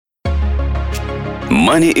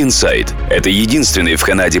Money Insight – это единственный в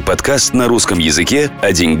Канаде подкаст на русском языке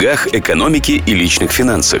о деньгах, экономике и личных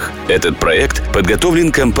финансах. Этот проект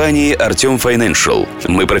подготовлен компанией Артем Financial.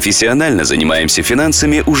 Мы профессионально занимаемся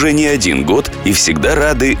финансами уже не один год и всегда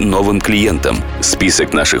рады новым клиентам.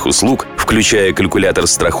 Список наших услуг, включая калькулятор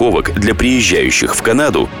страховок для приезжающих в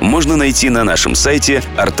Канаду, можно найти на нашем сайте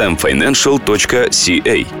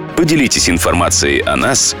artemfinancial.ca. Поделитесь информацией о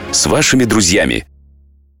нас с вашими друзьями.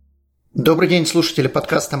 Добрый день, слушатели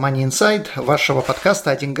подкаста Money Insight, вашего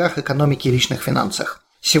подкаста о деньгах, экономике и личных финансах.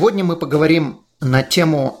 Сегодня мы поговорим на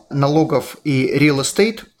тему налогов и real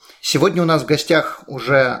estate. Сегодня у нас в гостях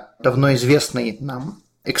уже давно известный нам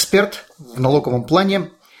эксперт в налоговом плане.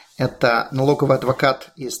 Это налоговый адвокат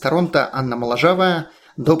из Торонто Анна Моложавая.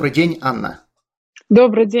 Добрый день, Анна.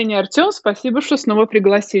 Добрый день, Артем. Спасибо, что снова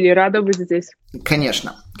пригласили. Рада быть здесь.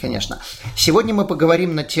 Конечно. Сегодня мы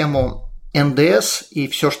поговорим на тему НДС и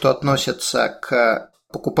все, что относится к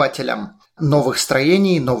покупателям новых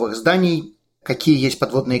строений, новых зданий, какие есть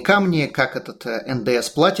подводные камни, как этот НДС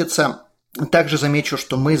платится. Также замечу,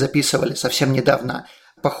 что мы записывали совсем недавно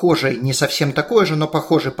похожий, не совсем такой же, но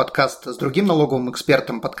похожий подкаст с другим налоговым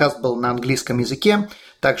экспертом. Подкаст был на английском языке,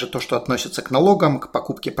 также то, что относится к налогам, к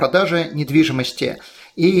покупке-продаже недвижимости.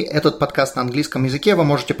 И этот подкаст на английском языке вы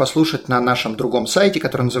можете послушать на нашем другом сайте,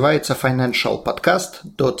 который называется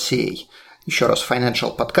financialpodcast.ca. Еще раз,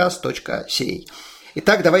 financialpodcast.ca.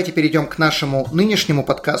 Итак, давайте перейдем к нашему нынешнему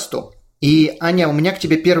подкасту. И, Аня, у меня к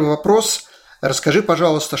тебе первый вопрос. Расскажи,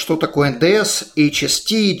 пожалуйста, что такое НДС,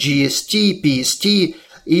 HST, GST, PST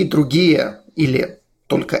и другие, или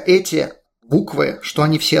только эти буквы, что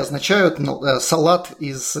они все означают, салат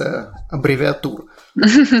из аббревиатур.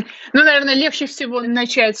 Наверное, легче всего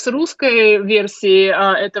начать с русской версии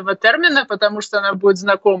этого термина, потому что она будет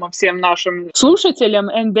знакома всем нашим слушателям.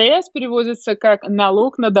 НДС переводится как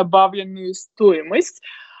налог на добавленную стоимость.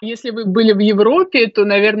 Если вы были в Европе, то,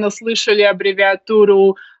 наверное, слышали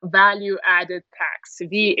аббревиатуру Value Added Tax,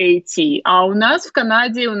 VAT. А у нас в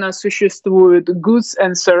Канаде существует Goods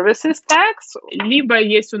and Services Tax, либо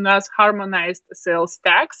есть у нас Harmonized Sales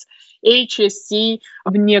Tax, HST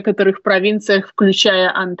в некоторых провинциях,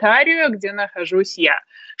 включая Онтарио, где нахожусь я.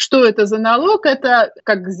 Что это за налог? Это,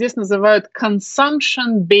 как здесь называют,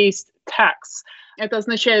 Consumption-Based Tax. Это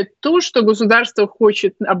означает то, что государство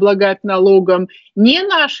хочет облагать налогом не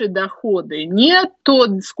наши доходы, не то,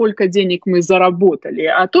 сколько денег мы заработали,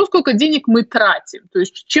 а то, сколько денег мы тратим. То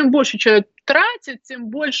есть чем больше человек тратит, тем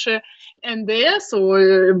больше НДС,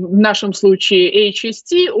 в нашем случае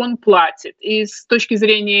HST, он платит. И с точки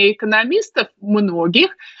зрения экономистов,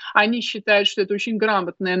 многих, они считают, что это очень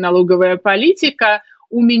грамотная налоговая политика,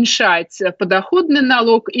 уменьшать подоходный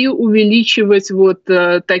налог и увеличивать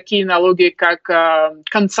такие налоги, как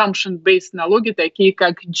consumption-based налоги, такие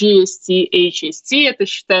как GST, HST. Это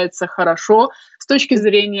считается хорошо с точки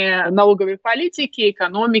зрения налоговой политики,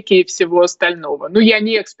 экономики и всего остального. Но я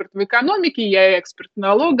не эксперт в экономике, я эксперт в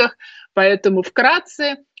налогах, поэтому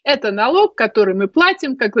вкратце это налог, который мы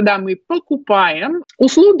платим, когда мы покупаем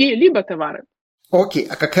услуги либо товары. Окей,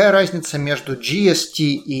 а какая разница между GST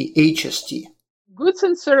и HST? Goods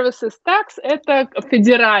and Services Tax – это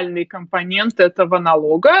федеральный компонент этого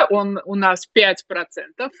налога. Он у нас 5%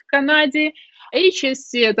 в Канаде.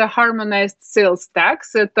 HST – это Harmonized Sales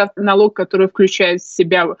Tax. Это налог, который включает в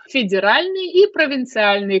себя федеральный и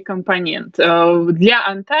провинциальный компонент. Для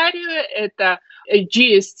Онтарио это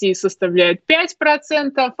GST составляет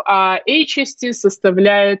 5%, а HST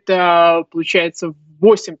составляет, получается,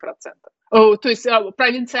 8%. То есть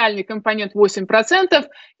провинциальный компонент 8%,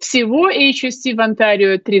 всего HST в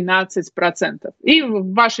Онтарио 13%. И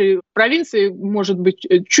в вашей провинции может быть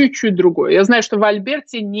чуть-чуть другое. Я знаю, что в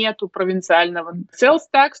Альберте нету провинциального sales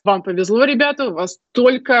tax. Вам повезло, ребята, у вас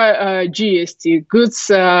только GST, Goods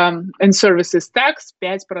and Services Tax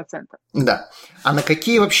 5%. Да. А на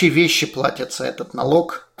какие вообще вещи платится этот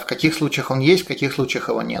налог? В каких случаях он есть, в каких случаях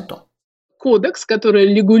его нету? Кодекс, который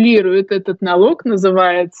регулирует этот налог,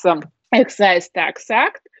 называется Excise Tax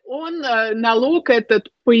Act. Налог этот,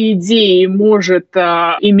 по идее, может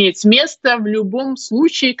иметь место в любом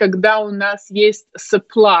случае, когда у нас есть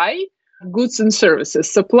supply goods and services.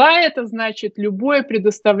 Supply – это значит любое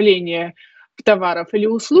предоставление товаров или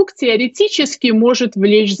услуг теоретически может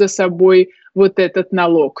влечь за собой этот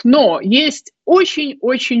налог. Но есть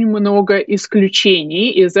очень-очень много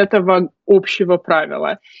исключений из этого общего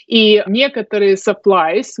правила. И некоторые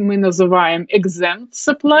supplies мы называем exempt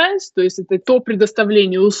supplies, то есть это то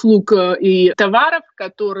предоставление услуг и товаров,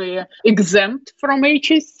 которые exempt from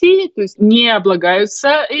HST, то есть не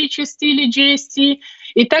облагаются HST или GST.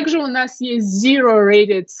 И также у нас есть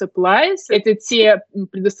zero-rated supplies. Это те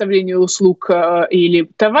предоставления услуг или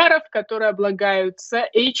товаров, которые облагаются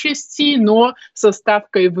HST, но со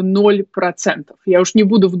ставкой в 0%. Я уж не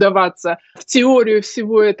буду вдаваться в теорию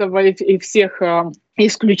всего этого и всех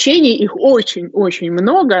исключений. Их очень-очень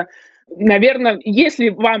много. Наверное, если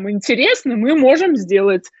вам интересно, мы можем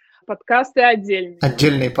сделать подкасты отдельные.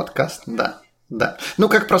 Отдельный подкаст, да. Ну,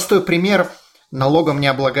 как простой пример, налогом не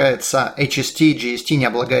облагается HST, GST не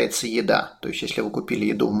облагается еда. То есть, если вы купили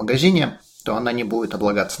еду в магазине, то она не будет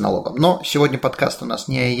облагаться налогом. Но сегодня подкаст у нас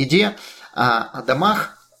не о еде, а о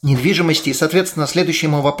домах, недвижимости. И, соответственно, следующий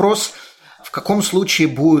мой вопрос – в каком случае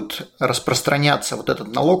будет распространяться вот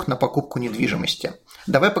этот налог на покупку недвижимости?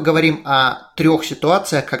 Давай поговорим о 3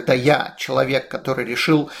 ситуациях, когда я, человек, который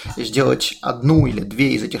решил сделать одну или 2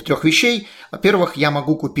 из этих 3 вещей. Во-первых, я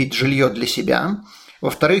могу купить жилье для себя.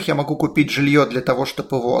 Во-вторых, я могу купить жилье для того,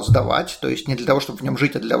 чтобы его сдавать, то есть не для того, чтобы в нем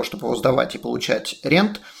жить, а для того, чтобы его сдавать и получать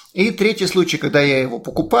рент. И 3 случай, когда я его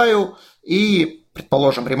покупаю и,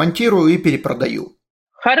 предположим, ремонтирую и перепродаю.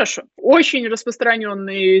 Хорошо. Очень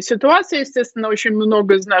распространенные ситуации, естественно, очень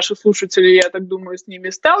много из наших слушателей, я так думаю, с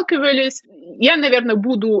ними сталкивались. Я, наверное,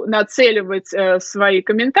 буду нацеливать свои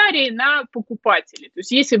комментарии на покупателей. То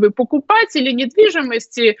есть если вы покупатели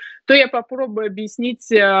недвижимости, то я попробую объяснить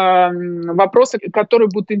вопросы, которые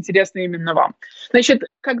будут интересны именно вам. Значит,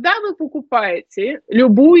 когда вы покупаете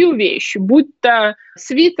любую вещь, будь то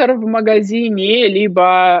свитер в магазине,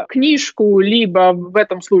 либо книжку, либо в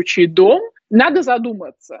этом случае дом, надо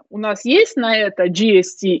задуматься, у нас есть на это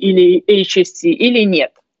GST или HST или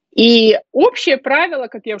нет. И общее правило,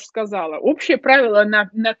 как я уже сказала, общее правило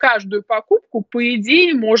на каждую покупку, по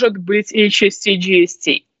идее, может быть HST,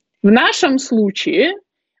 GST. В нашем случае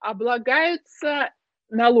облагаются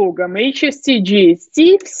налогом HST,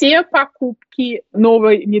 GST все покупки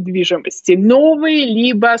новой недвижимости, новой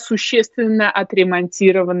либо существенно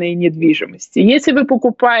отремонтированной недвижимости. Если вы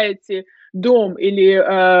покупаете дом или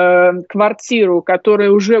квартиру,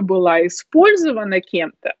 которая уже была использована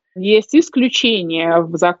кем-то, есть исключение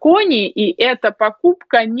в законе, и эта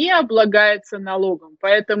покупка не облагается налогом.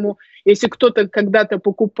 Поэтому, если кто-то когда-то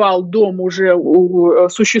покупал дом уже у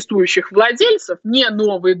существующих владельцев, не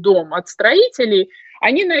новый дом от строителей,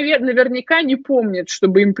 они, наверняка не помнят,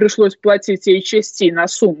 чтобы им пришлось платить HST на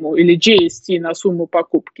сумму или GST на сумму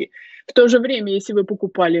покупки. В то же время, если вы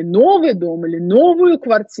покупали новый дом или новую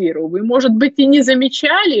квартиру, вы, может быть, и не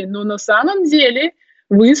замечали, но на самом деле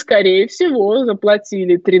вы, скорее всего,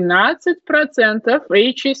 заплатили 13%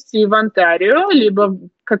 HST в Онтарио, либо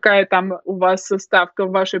какая там у вас ставка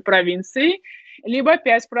в вашей провинции, либо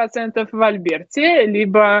 5% в Альберте,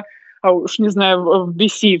 либо, уж не знаю, в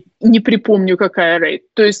BC, не припомню, какая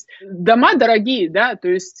рейт. То есть дома дорогие, да, то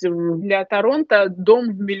есть для Торонто дом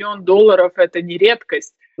в $1 миллион – это не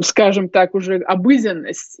редкость, скажем так, уже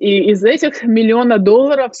обыденность. И из этих $1 миллиона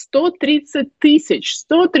 130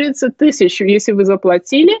 тысяч, если вы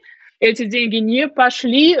заплатили, эти деньги не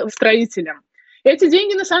пошли строителям. Эти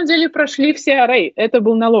деньги, на самом деле, прошли в CRA. Это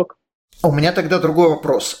был налог. У меня тогда другой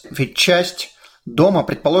вопрос. Ведь часть дома,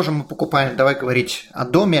 предположим, мы покупаем, давай говорить о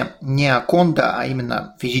доме, не о кондо, а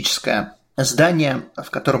именно физическое здание, в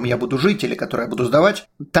котором я буду жить или которое я буду сдавать.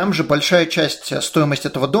 Там же большая часть стоимости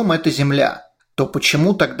этого дома – это земля. То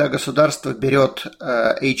почему тогда государство берет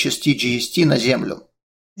HST, GST на землю?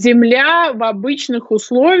 Земля в обычных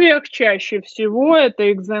условиях чаще всего это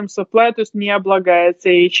exempt supply, то есть не облагается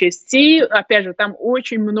HST. Опять же, там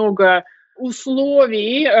очень много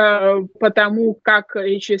условий по тому, как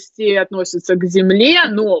HST относится к земле,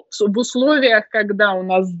 но в условиях, когда у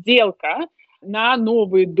нас сделка на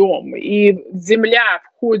новый дом, и земля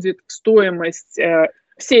входит в стоимость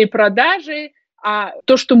всей продажи, а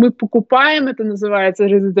то, что мы покупаем, это называется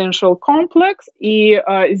residential complex, и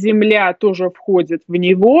земля тоже входит в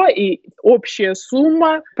него, и общая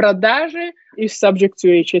сумма продажи is subject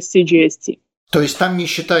to HST, GST. То есть там не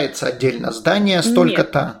считается отдельно здание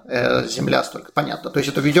столько-то, земля столько, понятно. То есть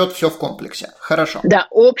это ведет все в комплексе. Хорошо. Да,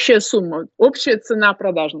 общая сумма, общая цена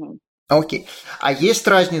продажная. Окей. А есть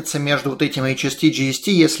разница между вот этим HST,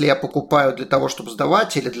 GST, если я покупаю для того, чтобы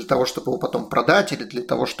сдавать, или для того, чтобы его потом продать, или для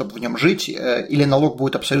того, чтобы в нем жить, или налог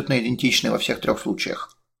будет абсолютно идентичный во всех 3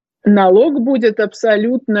 случаях? Налог будет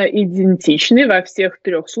абсолютно идентичный во всех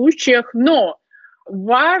 3 случаях, но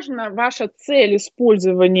важно, ваша цель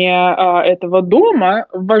использования этого дома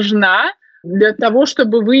важна для того,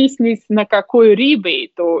 чтобы выяснить, на какой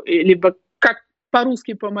ребейт, либо как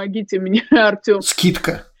по-русски помогите мне, Артем.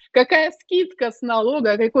 Скидка. какая скидка с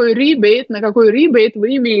налога, какой ребейт, на какой ребейт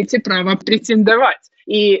вы имеете право претендовать.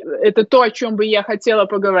 И это то, о чем бы я хотела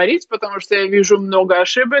поговорить, потому что я вижу много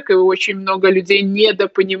ошибок, и очень много людей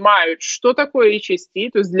недопонимают, что такое HST.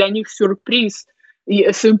 То есть для них сюрприз,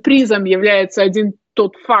 и сюрпризом является один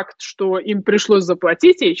тот факт, что им пришлось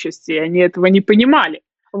заплатить HST, они этого не понимали.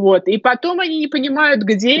 Вот. И потом они не понимают,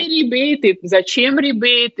 где ребейты, зачем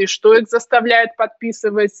ребейты, что их заставляет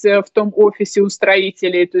подписывать в том офисе у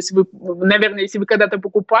строителей. То есть вы, наверное, если вы когда-то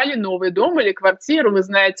покупали новый дом или квартиру, вы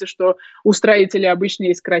знаете, что у строителей обычно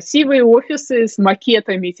есть красивые офисы с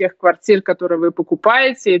макетами тех квартир, которые вы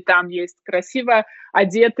покупаете, и там есть красиво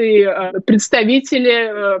одетые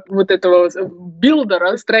представители вот этого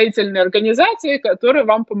билдера, строительной организации, которые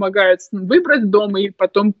вам помогают выбрать дом и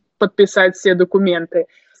потом подписать все документы.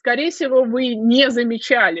 Скорее всего, вы не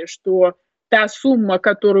замечали, что та сумма,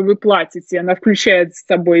 которую вы платите, она включает с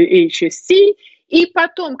собой HST, и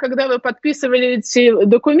потом, когда вы подписывали эти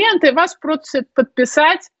документы, вас просят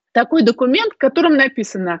подписать такой документ, в котором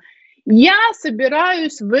написано: «Я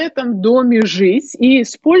собираюсь в этом доме жить и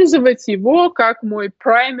использовать его как мой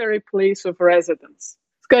primary place of residence».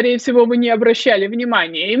 Скорее всего, вы не обращали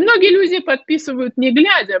внимания. И многие люди подписывают не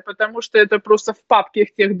глядя, потому что это просто в папке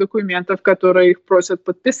тех документов, которые их просят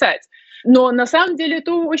подписать. Но на самом деле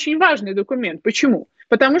это очень важный документ. Почему?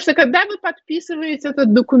 Потому что когда вы подписываете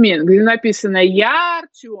этот документ, где написано «Я,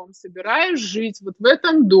 Артем, собираюсь жить вот в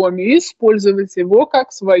этом доме и использовать его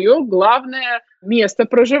как свое главное место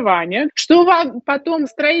проживания», что вам потом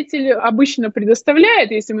строитель обычно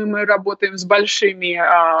предоставляет, если мы работаем с большими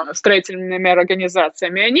строительными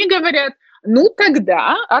организациями, они говорят: ну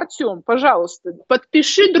тогда, Артем, пожалуйста,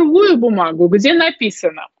 подпиши другую бумагу, где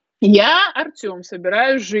написано: «Я, Артем,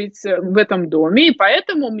 собираюсь жить в этом доме, и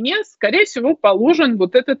поэтому мне, скорее всего, положен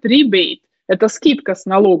вот этот ребейт, это скидка с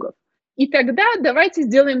налогов». И тогда давайте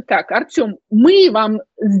сделаем так: Артем, мы вам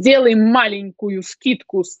сделаем маленькую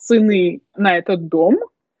скидку с цены на этот дом,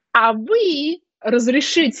 а вы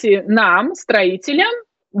разрешите нам, строителям,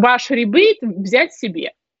 ваш ребейт взять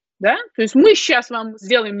себе. Да? То есть мы сейчас вам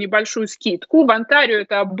сделаем небольшую скидку. В Онтарио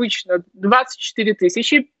это обычно 24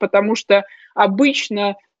 тысячи, потому что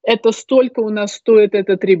обычно это столько у нас стоит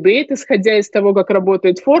этот ребейт, исходя из того, как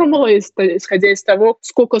работает формула, исходя из того,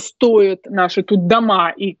 сколько стоят наши тут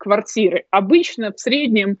дома и квартиры. Обычно в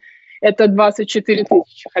среднем это 24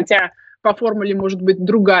 тысячи, хотя по формуле может быть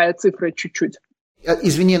другая цифра чуть-чуть.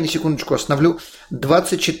 Извини, я на секундочку остановлю.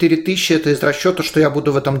 24 тысячи – это из расчета, что я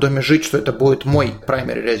буду в этом доме жить, что это будет мой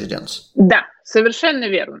primary residence. Да, совершенно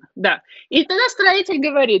верно, да. И тогда строитель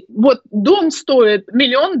говорит: вот дом стоит $1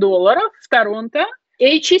 миллион в Торонто,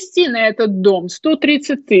 HST на этот дом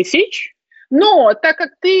 130 тысяч, но так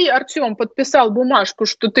как ты, Артем, подписал бумажку,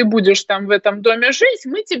 что ты будешь там в этом доме жить,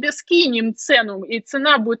 мы тебе скинем цену, и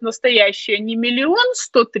цена будет настоящая не 1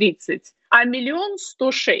 130 000, а 1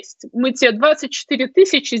 106 000. Мы тебе 24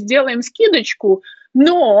 тысячи сделаем скидочку,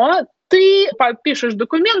 но ты подпишешь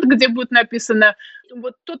документ, где будет написано: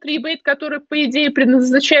 вот тот ребейт, который, по идее,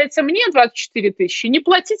 предназначается мне, 24 тысячи, не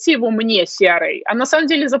платите его мне, CRA, а на самом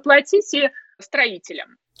деле заплатите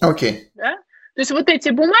строителям. Окей. Да? То есть вот эти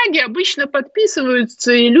бумаги обычно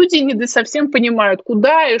подписываются, и люди не совсем понимают,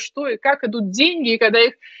 куда и что, и как идут деньги, и когда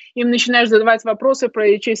им начинаешь задавать вопросы про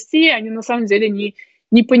HST, они на самом деле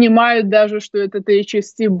не понимают даже, что этот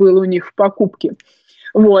HST был у них в покупке.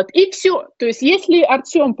 Вот, и все. То есть если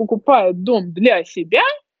Артем покупает дом для себя,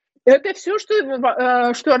 это все,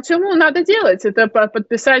 что Артему надо делать. Это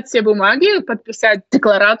подписать все бумаги, подписать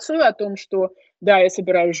декларацию о том, что да, я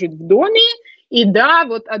собираюсь жить в доме, и да,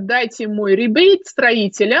 вот отдайте мой ребейт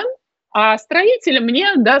строителям, а строитель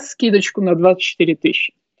мне даст скидочку на 24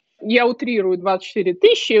 тысячи. Я утрирую 24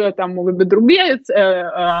 тысячи, там могут быть другие.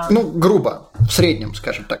 Ну, грубо, в среднем,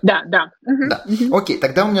 скажем так. Да. Да. Окей,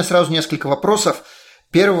 тогда у меня сразу несколько вопросов.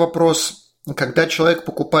 Первый вопрос. Когда человек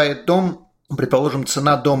покупает дом, предположим,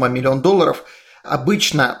 цена дома $1 миллион,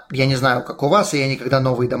 обычно, я не знаю, как у вас, и я никогда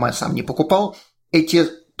новые дома сам не покупал, эти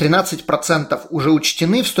 13% уже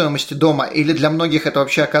учтены в стоимости дома, или для многих это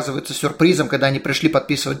вообще оказывается сюрпризом, когда они пришли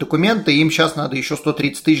подписывать документы, и им сейчас надо еще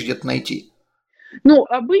 130 тысяч где-то найти? Ну,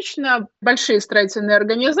 обычно большие строительные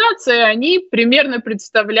организации, они примерно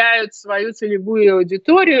представляют свою целевую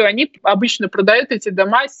аудиторию, они обычно продают эти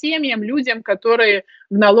дома семьям, людям, которые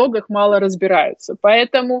в налогах мало разбираются.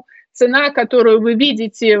 Поэтому цена, которую вы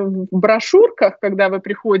видите в брошюрках, когда вы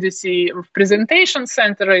приходите в presentation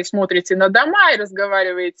center и смотрите на дома и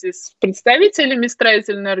разговариваете с представителями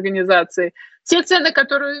строительной организации, те цены,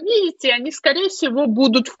 которые вы видите, они, скорее всего,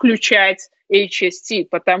 будут включать HST,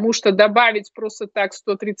 потому что добавить просто так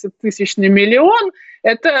 130 тысяч на миллион,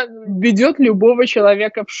 это введет любого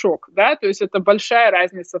человека в шок, да, то есть это большая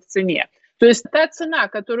разница в цене. То есть та цена,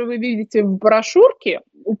 которую вы видите в брошюрке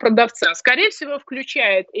у продавца, скорее всего,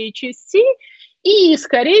 включает HST, и,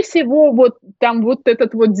 скорее всего, вот там вот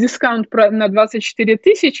этот вот дискаунт на 24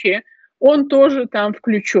 тысячи, он тоже там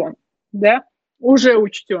включен, да, уже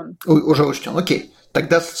учтен. Уже учтен, окей.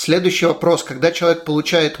 Тогда следующий вопрос. Когда человек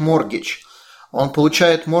получает моргидж, он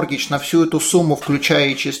получает моргидж на всю эту сумму, включая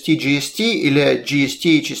HST, GST, или GST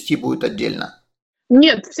и HST будет отдельно?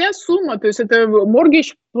 Нет, вся сумма, то есть это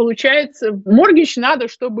моргидж получается, моргидж надо,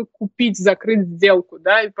 чтобы купить, закрыть сделку,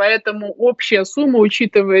 да, и поэтому общая сумма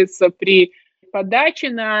учитывается при подаче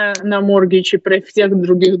на моргидж и при всех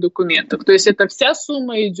других документах. То есть это вся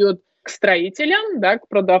сумма идет к строителям, да, к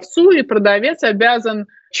продавцу, и продавец обязан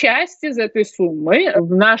часть из этой суммы,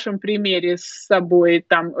 в нашем примере с собой,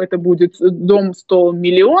 там это будет дом стоил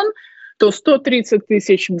миллион, то 130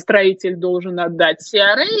 тысяч строитель должен отдать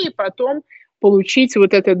CRA, и потом получить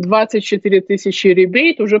вот этот 24 тысячи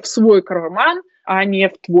ребейт уже в свой карман, а не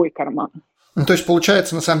в твой карман. Ну, то есть,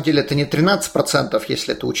 получается, на самом деле, это не 13%,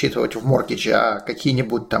 если это учитывать в моргидже, а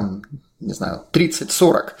какие-нибудь там, не знаю,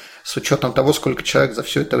 30-40, с учетом того, сколько человек за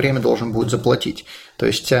все это время должен будет заплатить. То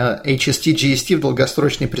есть, HST, GST в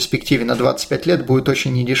долгосрочной перспективе на 25 лет будет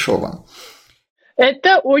очень недешевым.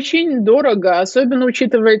 Это очень дорого, особенно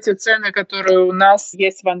учитывая те цены, которые у нас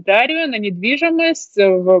есть в Онтарио на недвижимость,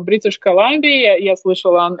 в Бритиш-Колумбии. Я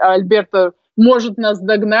слышала, Альберто может нас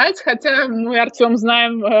догнать, хотя мы, Артем,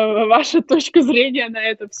 знаем вашу точку зрения на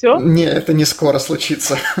это все. Нет, это не скоро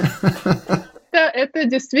случится. Это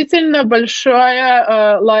действительно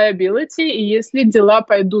большая liability, и если дела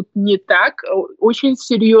пойдут не так, очень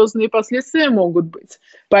серьезные последствия могут быть.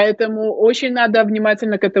 Поэтому очень надо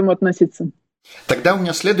внимательно к этому относиться. Тогда у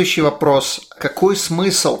меня следующий вопрос. Какой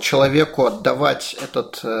смысл человеку отдавать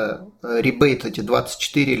этот ребейт, эти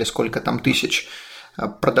 24 или сколько там тысяч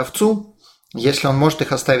продавцу, если он может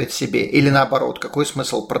их оставить себе? Или наоборот, какой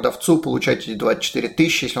смысл продавцу получать эти 24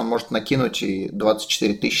 тысячи, если он может накинуть и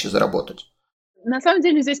 24 тысячи заработать? На самом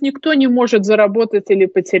деле здесь никто не может заработать или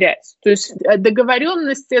потерять. То есть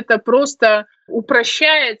договоренность это просто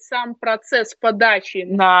упрощает сам процесс подачи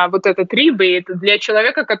на вот этот ребейт для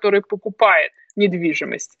человека, который покупает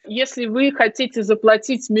недвижимость. Если вы хотите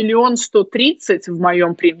заплатить 1 130 000 в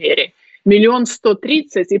моем примере, 1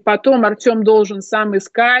 130 000, и потом Артем должен сам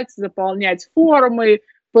искать, заполнять формы,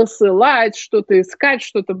 посылать, что-то искать,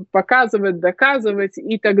 что-то показывать, доказывать,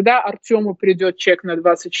 и тогда Артему придет чек на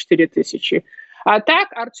 24 тысячи. А так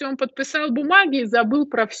Артем подписал бумаги и забыл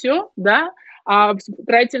про все, да, а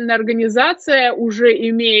строительная организация, уже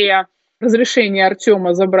имея разрешение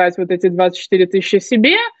Артема забрать вот эти 24 тысячи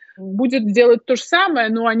себе, будет делать то же самое,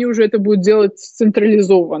 но они уже это будут делать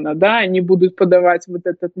централизованно, да, они будут подавать вот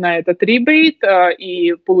на этот ребейт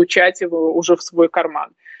и получать его уже в свой карман.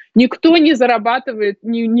 Никто не зарабатывает,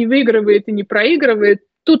 не выигрывает и не проигрывает,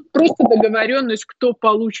 тут просто договоренность, кто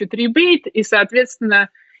получит ребейт, и, соответственно,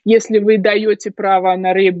 если вы даете право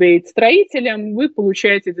на ребейт строителям, вы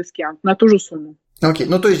получаете дисконт на ту же сумму. Окей,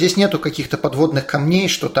 ну то есть здесь нету каких-то подводных камней,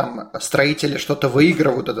 что там строители что-то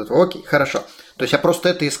выигрывают. Окей, хорошо. То есть я просто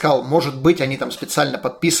это искал. Может быть, они там специально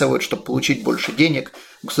подписывают, чтобы получить больше денег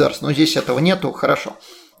государства. Но здесь этого нету, хорошо.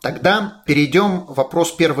 Тогда перейдем.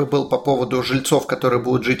 Вопрос первый был по поводу жильцов, которые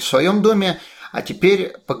будут жить в своем доме. А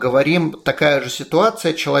теперь поговорим. Такая же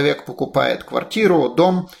ситуация. Человек покупает квартиру,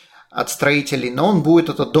 дом от строителей, но он будет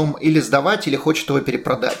этот дом или сдавать, или хочет его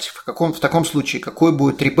перепродать. В таком случае какой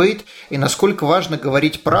будет ребейт и насколько важно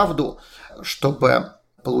говорить правду, чтобы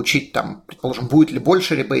получить там, предположим, будет ли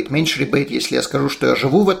больше ребейт, меньше ребейт, если я скажу, что я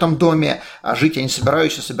живу в этом доме, а жить я не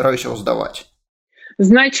собираюсь, и собираюсь его сдавать.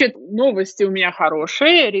 Значит, новости у меня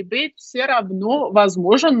хорошие, ребейт все равно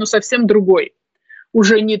возможен, но совсем другой.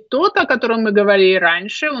 Уже не тот, о котором мы говорили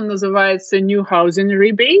раньше, он называется New Housing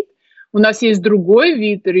Rebate. У нас есть другой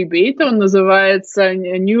вид ребейта, он называется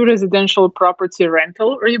New Residential Property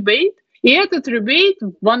Rental Rebate. И этот ребейт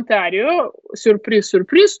в Онтарио,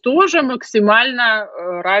 сюрприз-сюрприз, тоже максимально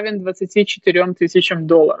равен 24 тысячам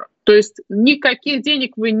долларов. То есть никаких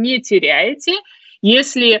денег вы не теряете,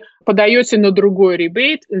 если подаете на другой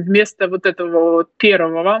ребейт вместо вот этого вот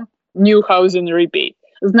первого New Housing Rebate.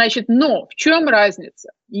 Значит, но в чем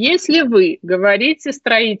разница? Если вы говорите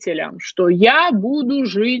строителям, что я буду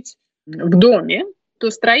жить в доме, то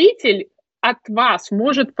строитель от вас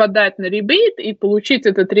может подать на ребейт и получить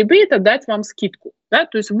этот ребейт, дать вам скидку. Да?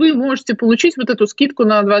 То есть вы можете получить вот эту скидку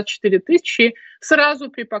на 24 тысячи сразу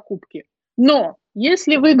при покупке. Но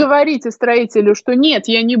если вы говорите строителю, что нет,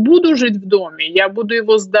 я не буду жить в доме, я буду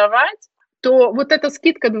его сдавать, то вот эта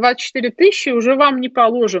скидка 24 тысячи уже вам не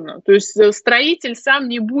положена. То есть строитель сам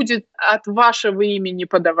не будет от вашего имени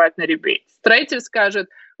подавать на ребейт. Строитель скажет: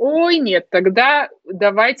 ой, нет, тогда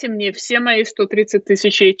давайте мне все мои 130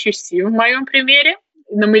 тысяч HST в моем примере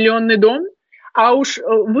на миллионный дом, а уж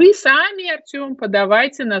вы сами, Артем,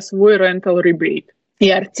 подавайте на свой rental rebate. И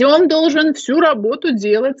Артем должен всю работу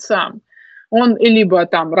делать сам. Он либо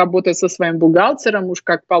там работает со своим бухгалтером, уж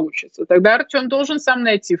как получится. Тогда Артем должен сам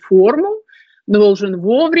найти форму, должен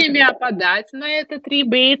вовремя подать на этот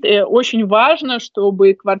ребейт. И очень важно,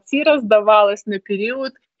 чтобы квартира сдавалась на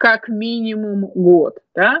период как минимум год.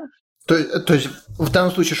 Да? То есть в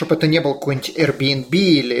данном случае, чтобы это не был какой-нибудь Airbnb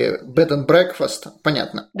или bed and breakfast,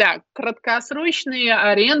 понятно? Да,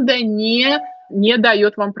 краткосрочная аренда не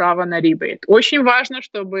дает вам права на ребейт. Очень важно,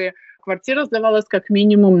 чтобы квартира сдавалась как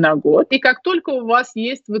минимум на год. И как только у вас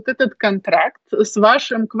есть вот этот контракт с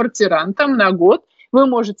вашим квартирантом на год, вы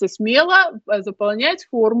можете смело заполнять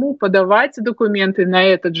форму, подавать документы на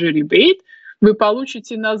этот же ребейт. Вы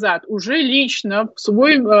получите назад уже лично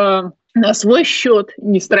на свой счет.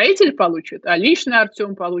 Не строитель получит, а лично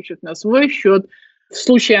Артем получит на свой счет. В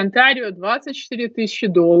случае Онтарио $24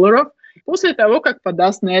 тысячи после того, как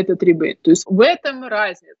подаст на этот ребейт. То есть в этом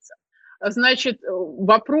разница. Значит,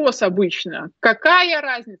 вопрос обычно, какая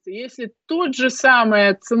разница, если тот же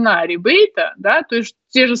самая цена ребейта, да, то есть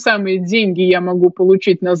те же самые деньги я могу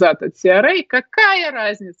получить назад от CRA, какая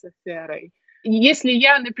разница в CRA? Если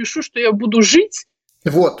я напишу, что я буду жить...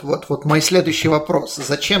 Вот мой следующий вопрос.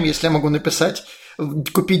 Зачем, если я могу написать,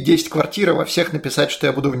 купить 10 квартир, а во всех написать, что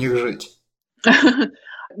я буду в них жить?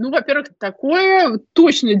 Ну, во-первых, такое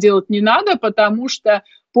точно делать не надо, потому что,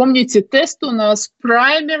 помните, тест у нас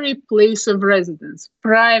primary place of residence.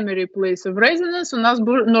 Primary place of residence у нас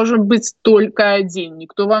должен быть только один.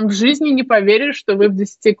 Никто вам в жизни не поверит, что вы в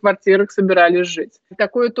 10 квартирах собирались жить.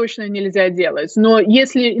 Такое точно нельзя делать. Но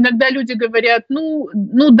если иногда люди говорят, ну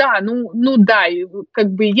да,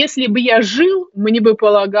 как бы если бы я жил, мне бы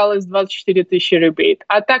полагалось 24 тысячи ребейт.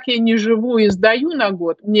 А так я не живу и сдаю на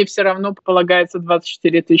год, мне все равно полагается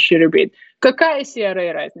 24 тысячи ребейт. Какая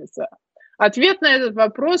CRA разница? Ответ на этот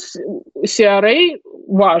вопрос CRA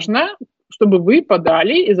важно, чтобы вы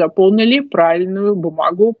подали и заполнили правильную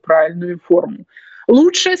бумагу, правильную форму.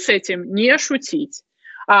 Лучше с этим не шутить.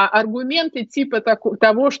 А аргументы типа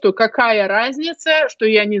того, что какая разница, что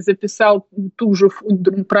я не записал ту же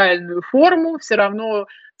правильную форму, все равно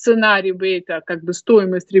цена ребейта, как бы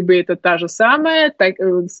стоимость ребейта та же самая,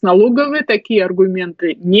 с налоговой такие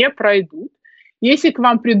аргументы не пройдут. Если к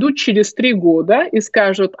вам придут через 3 года и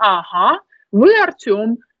скажут: ага, вы,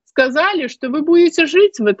 Артем, сказали, что вы будете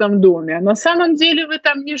жить в этом доме, а на самом деле вы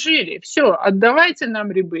там не жили. Все, отдавайте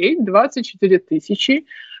нам ребейт 24 тысячи,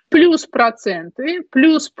 плюс проценты,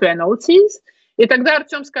 плюс penalties. И тогда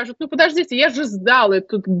Артем скажет: ну подождите, я же сдал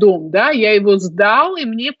этот дом, да, я его сдал, и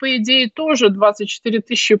мне, по идее, тоже 24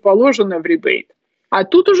 тысячи положено в ребейт. А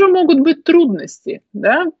тут уже могут быть трудности,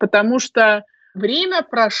 да, потому что время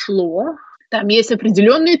прошло, там есть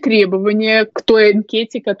определенные требования к той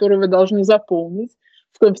анкете, которую вы должны заполнить,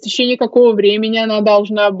 в течение какого времени она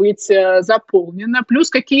должна быть заполнена, плюс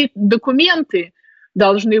какие документы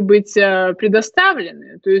должны быть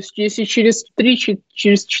предоставлены. То есть если через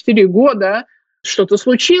 4 года что-то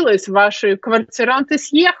случилось, ваши квартиранты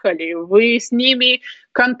съехали, вы с ними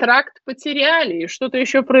контракт потеряли, что-то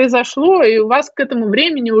еще произошло, и у вас к этому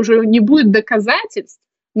времени уже не будет доказательств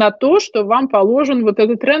на то, что вам положен вот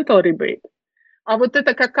этот rental rebate. А вот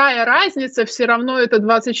это какая разница, все равно это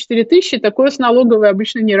 24 тысячи, такое с налоговой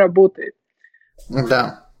обычно не работает.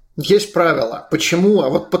 Да, есть правила. Почему? А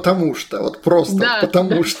вот потому что. Вот просто да,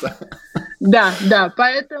 потому что. Да,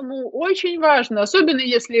 поэтому очень важно, особенно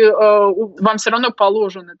если вам все равно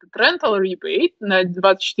положен этот rental rebate на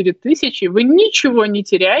 24 тысячи, вы ничего не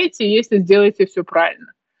теряете, если сделаете все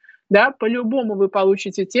правильно. Да, по-любому вы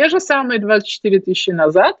получите те же самые 24 тысячи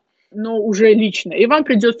назад, но уже лично. И вам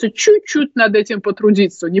придется чуть-чуть над этим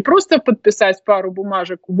потрудиться. Не просто подписать пару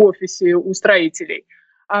бумажек в офисе у строителей,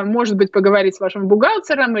 а может быть поговорить с вашим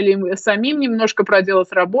бухгалтером или самим немножко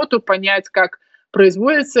проделать работу, понять, как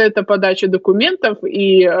производится эта подача документов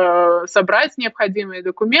и собрать необходимые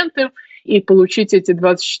документы и получить эти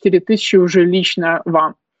 24 тысячи уже лично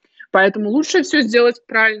вам. Поэтому лучше все сделать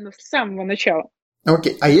правильно с самого начала.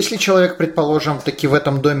 Окей, а если человек, предположим, таки в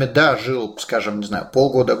этом доме, да, жил, скажем, не знаю,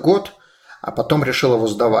 полгода-год, а потом решил его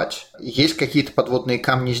сдавать, есть какие-то подводные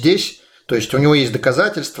камни здесь? То есть у него есть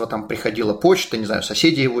доказательства, там приходила почта, не знаю,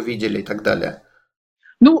 соседи его видели и так далее.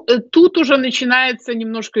 Тут уже начинается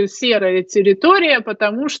немножко серая территория,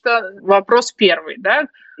 потому что вопрос первый, да.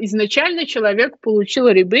 Изначально человек получил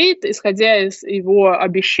ребейт, исходя из его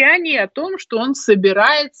обещаний о том, что он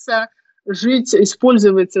собирается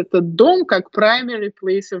использовать этот дом как primary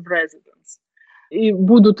place of residence. И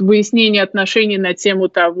будут выяснения отношений на тему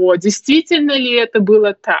того, действительно ли это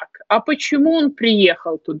было так, а почему он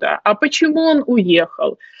приехал туда, а почему он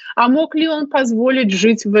уехал, а мог ли он позволить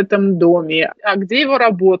жить в этом доме, а где его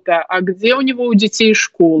работа, а где у него у детей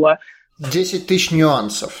школа. 10 тысяч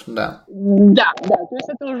нюансов, да. Да, то есть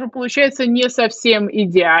это уже получается не совсем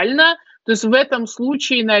идеально. То есть в этом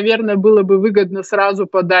случае, наверное, было бы выгодно сразу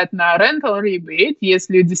подать на rental rebate,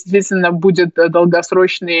 если действительно будет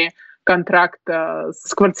долгосрочный контракт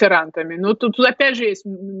с квартирантами. Но тут опять же есть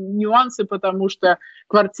нюансы, потому что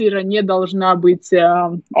квартира не должна быть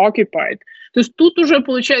occupied. То есть тут уже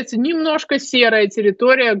получается немножко серая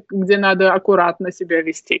территория, где надо аккуратно себя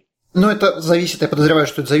вести. Это зависит, я подозреваю,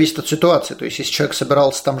 что это зависит от ситуации. То есть если человек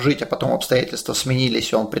собирался там жить, а потом обстоятельства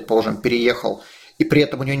сменились, и он, предположим, переехал, и при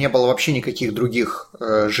этом у него не было вообще никаких других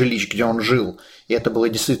жилищ, где он жил, и это было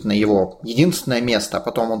действительно его единственное место, а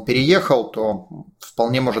потом он переехал, то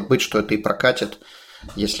вполне может быть, что это и прокатит,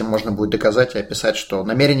 если можно будет доказать и описать, что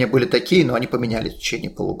намерения были такие, но они поменялись в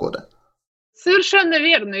течение полугода. Совершенно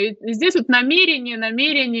верно. И здесь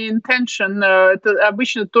намерение, intention – это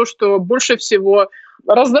обычно то, что больше всего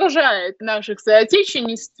раздражает наших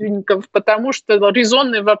соотечественников, потому что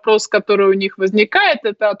резонный вопрос, который у них возникает,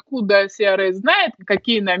 это откуда CRA знает,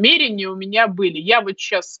 какие намерения у меня были. Я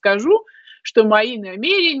сейчас скажу, что мои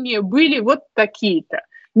намерения были вот такие-то.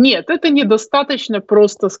 Нет, это недостаточно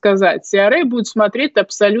просто сказать. CRA будет смотреть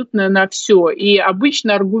абсолютно на все. И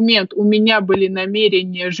обычно аргумент «у меня были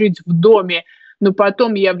намерения жить в доме, но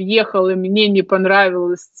потом я въехал, и мне не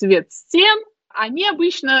понравился цвет стен», они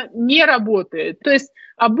обычно не работают. То есть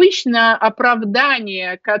обычно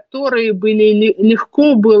оправдания, которые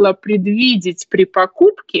легко было предвидеть при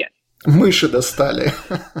покупке, мыши достали.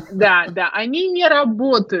 Да, они не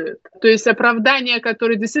работают. То есть оправдания,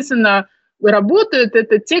 которые действительно работают,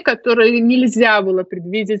 это те, которые нельзя было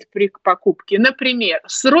предвидеть при покупке. Например,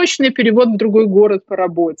 срочный перевод в другой город по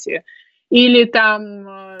работе. Или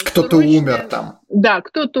там... Кто-то умер там. Да,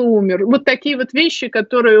 кто-то умер. Вот такие вот вещи,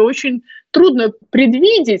 которые очень трудно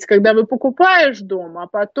предвидеть, когда вы покупаешь дом, а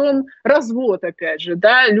потом развод, опять же.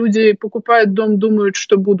 Да? Люди покупают дом, думают,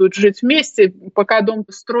 что будут жить вместе. Пока дом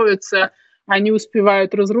строится, они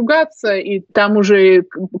успевают разругаться, и там уже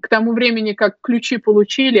к тому времени, как ключи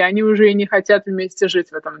получили, они уже и не хотят вместе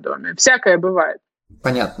жить в этом доме. Всякое бывает.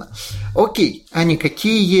 Понятно. Окей, Аня,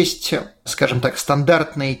 какие есть, скажем так,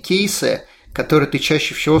 стандартные кейсы, которые ты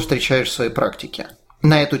чаще всего встречаешь в своей практике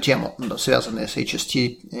на эту тему, связанные с HST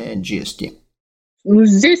и GST?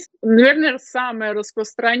 Здесь, наверное, самое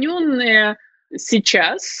распространенное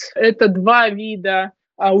сейчас – это два вида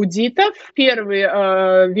аудитов.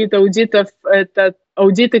 Первый вид аудитов – это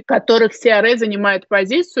аудиты, в которых CRA занимает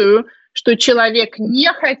позицию, что человек не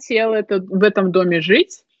хотел в этом доме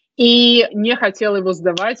жить, и не хотел его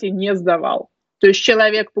сдавать и не сдавал. То есть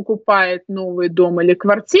человек покупает новый дом или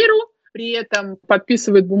квартиру, при этом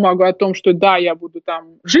подписывает бумагу о том, что да, я буду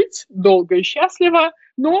там жить долго и счастливо,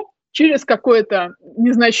 но через какое-то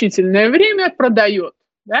незначительное время продает.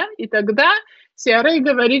 Да? И тогда CRA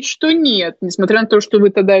говорит, что нет, несмотря на то, что вы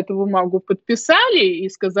тогда эту бумагу подписали и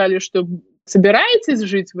сказали, что собираетесь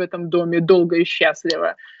жить в этом доме долго и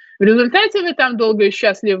счастливо, в результате вы там долго и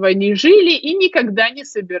счастливо не жили и никогда не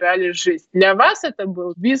собирались жить. Для вас это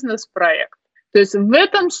был бизнес-проект. То есть в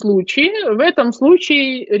этом случае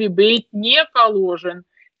ребейт не положен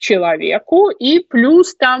человеку, и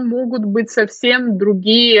плюс там могут быть совсем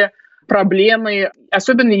другие проблемы,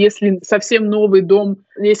 особенно если совсем новый дом,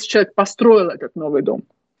 если человек построил этот новый дом.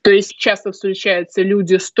 То есть часто встречается,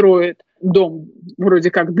 люди строят дом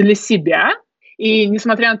вроде как для себя, и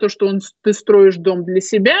несмотря на то, что ты строишь дом для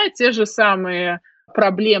себя, те же самые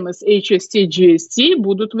проблемы с HST, GST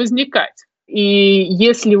будут возникать. И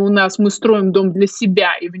если мы строим дом для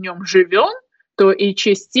себя и в нем живем, то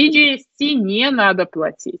HST, GST не надо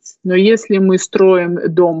платить. Но если мы строим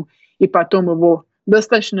дом и потом его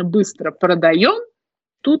достаточно быстро продаем,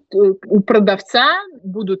 тут у продавца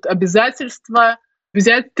будут обязательства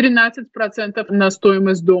взять 13% на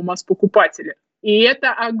стоимость дома с покупателя. И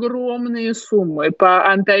это огромные суммы.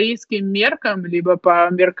 По онтарийским меркам, либо по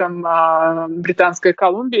меркам Британской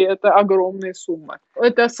Колумбии, это огромные суммы.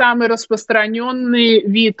 Это самый распространенный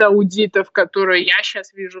вид аудитов, который я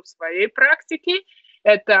сейчас вижу в своей практике.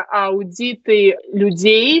 Это аудиты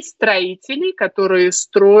людей, строителей, которые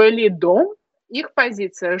строили дом. Их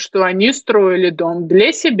позиция, что они строили дом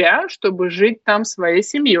для себя, чтобы жить там своей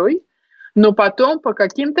семьей, но потом по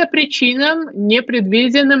каким-то причинам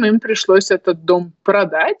непредвиденным им пришлось этот дом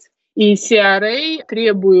продать. И CRA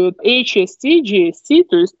требует HST, GST,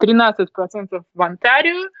 то есть 13% в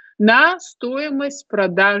Онтарио на стоимость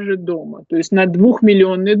продажи дома. То есть на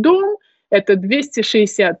 2-миллионный дом это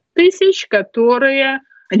 260 тысяч, которые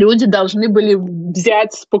люди должны были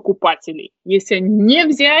взять с покупателей. Если они не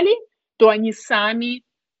взяли, то они сами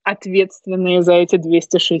ответственные за эти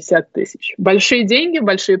 260 тысяч. Большие деньги,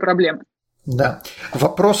 большие проблемы. Да.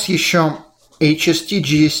 Вопрос еще. HST,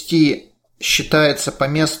 GST считается по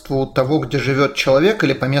месту того, где живет человек,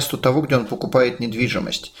 или по месту того, где он покупает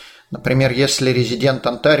недвижимость? Например, если резидент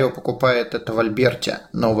Онтарио покупает это в Альберте,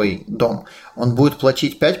 новый дом, он будет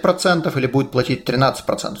платить 5% или будет платить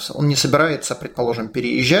 13%? Он не собирается, предположим,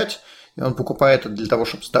 переезжать, и он покупает это для того,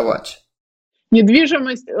 чтобы сдавать.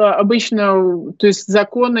 Недвижимость обычно, то есть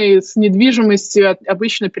законы с недвижимостью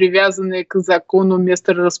обычно привязаны к закону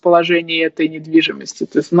месторасположения этой недвижимости.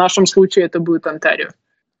 То есть в нашем случае это будет Онтарио.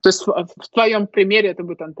 То есть в твоем примере это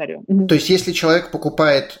будет Онтарио. То есть если человек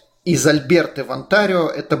покупает из Альберты в Онтарио,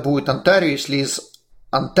 это будет Онтарио. Если из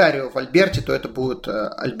Онтарио в Альберте, то это будет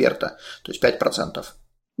Альберта, то есть 5%.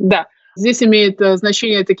 Да. Здесь имеет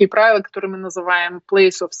значение такие правила, которые мы называем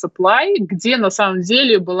place of supply, где на самом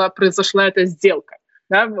деле произошла эта сделка.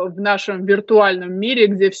 Да, в нашем виртуальном мире,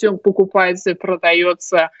 где все покупается и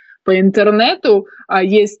продается по интернету,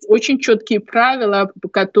 есть очень четкие правила,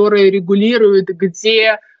 которые регулируют,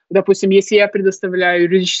 где, допустим, если я предоставляю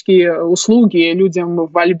юридические услуги людям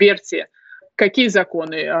в Альберте, какие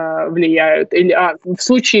законы влияют? Или в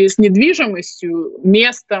случае с недвижимостью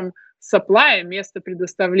местом supply, место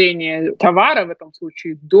предоставления товара, в этом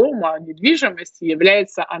случае дома, недвижимости,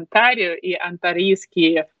 является Онтарио, и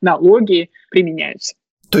онтарийские налоги применяются.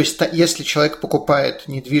 То есть, если человек покупает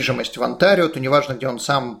недвижимость в Онтарио, то неважно, где он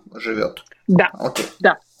сам живет? Да. Окей.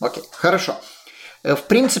 Да. Окей, хорошо. В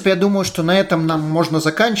принципе, я думаю, что на этом нам можно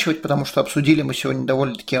заканчивать, потому что обсудили мы сегодня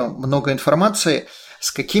довольно-таки много информации.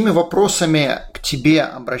 С какими вопросами к тебе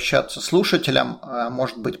обращаться слушателям,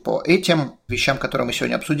 может быть, по этим вещам, которые мы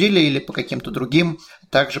сегодня обсудили, или по каким-то другим?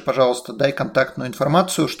 Также, пожалуйста, дай контактную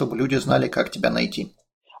информацию, чтобы люди знали, как тебя найти.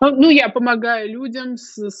 Я помогаю людям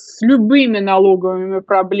с любыми налоговыми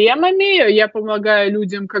проблемами. Я помогаю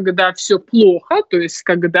людям, когда все плохо, то есть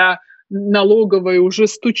когда налоговая уже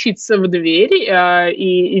стучится в дверь,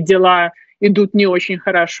 и дела идут не очень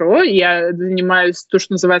хорошо. Я занимаюсь то,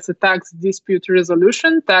 что называется tax dispute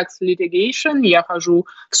resolution, tax litigation. Я хожу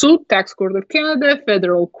в суд, Tax Court of Canada,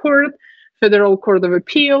 Federal Court of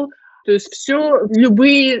Appeal. То есть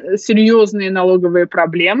любые серьезные налоговые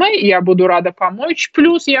проблемы я буду рада помочь.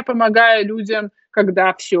 Плюс я помогаю людям,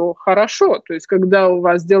 когда все хорошо. То есть когда у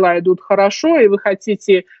вас дела идут хорошо, и вы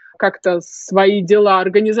хотите как-то свои дела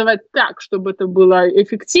организовать так, чтобы это было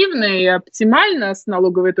эффективно и оптимально с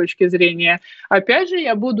налоговой точки зрения, опять же,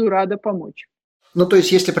 я буду рада помочь. То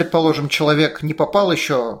есть, если, предположим, человек не попал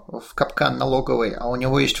еще в капкан налоговый, а у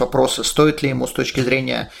него есть вопросы, стоит ли ему с точки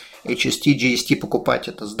зрения HST, GST покупать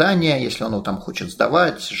это здание, если он его там хочет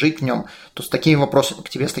сдавать, жить в нем, то с такими вопросами к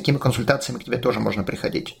тебе, с такими консультациями к тебе тоже можно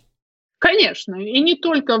приходить. Конечно, и не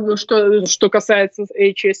только что касается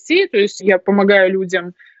HST, то есть я помогаю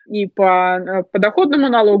людям и по подоходному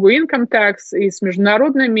налогу, income tax, и с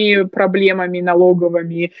международными проблемами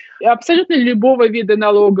налоговыми. Абсолютно любого вида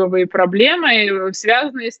налоговые проблемы,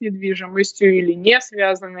 связанные с недвижимостью или не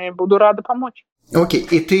связанные, буду рада помочь. Окей,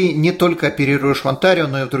 и ты не только оперируешь в Онтарио,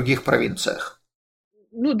 но и в других провинциях?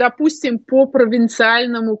 Допустим, по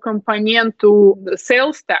провинциальному компоненту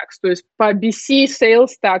sales tax, то есть по BC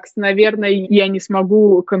sales tax, наверное, я не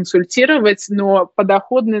смогу консультировать, но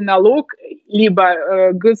подоходный налог,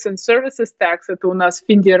 либо goods and services tax, это у нас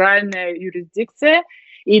федеральная юрисдикция,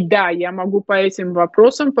 и да, я могу по этим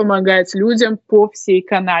вопросам помогать людям по всей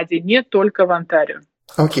Канаде, не только в Онтарио.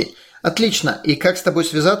 Окей, отлично. И как с тобой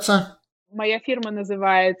связаться? Моя фирма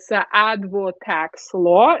называется Advo Tax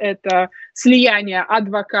Law. Это слияние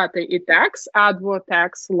адвоката и tax. Advo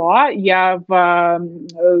Tax Law. Я в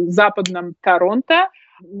западном Торонто.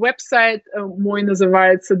 Веб-сайт мой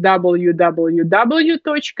называется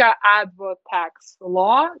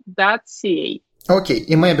www.advotaxlaw.ca. Окей,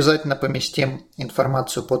 и мы обязательно поместим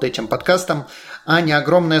информацию под этим подкастом. Аня,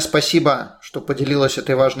 огромное спасибо, что поделилась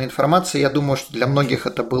этой важной информацией. Я думаю, что для многих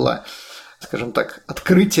это было, скажем так,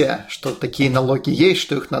 открытие, что такие налоги есть,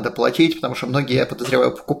 что их надо платить, потому что многие, я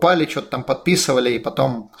подозреваю, покупали, что-то там подписывали, и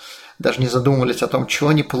потом даже не задумывались о том, чего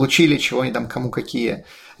они получили, чего они там кому какие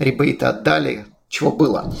ребейты отдали. чего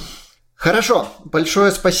было. Хорошо,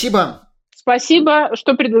 большое спасибо. Спасибо,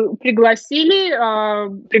 что пригласили.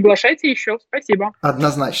 Приглашайте еще. Спасибо.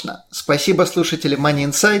 Однозначно. Спасибо, слушатели Money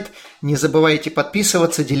Insight. Не забывайте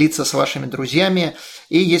подписываться, делиться с вашими друзьями.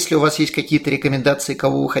 И если у вас есть какие-то рекомендации,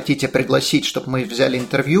 кого вы хотите пригласить, чтобы мы взяли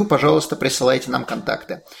интервью, пожалуйста, присылайте нам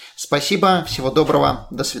контакты. Спасибо, всего доброго,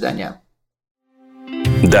 до свидания.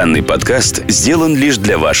 Данный подкаст сделан лишь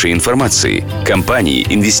для вашей информации. Компании,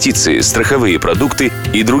 инвестиции, страховые продукты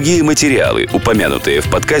и другие материалы, упомянутые в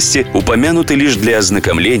подкасте, упомянуты лишь для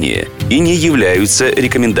ознакомления и не являются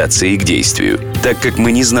рекомендацией к действию. Так как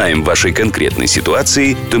мы не знаем вашей конкретной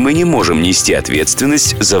ситуации, то мы не можем нести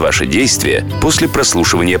ответственность за ваши действия после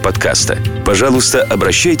прослушивания подкаста. Пожалуйста,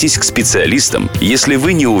 обращайтесь к специалистам, если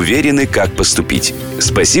вы не уверены, как поступить.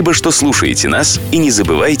 Спасибо, что слушаете нас, и не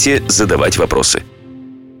забывайте задавать вопросы.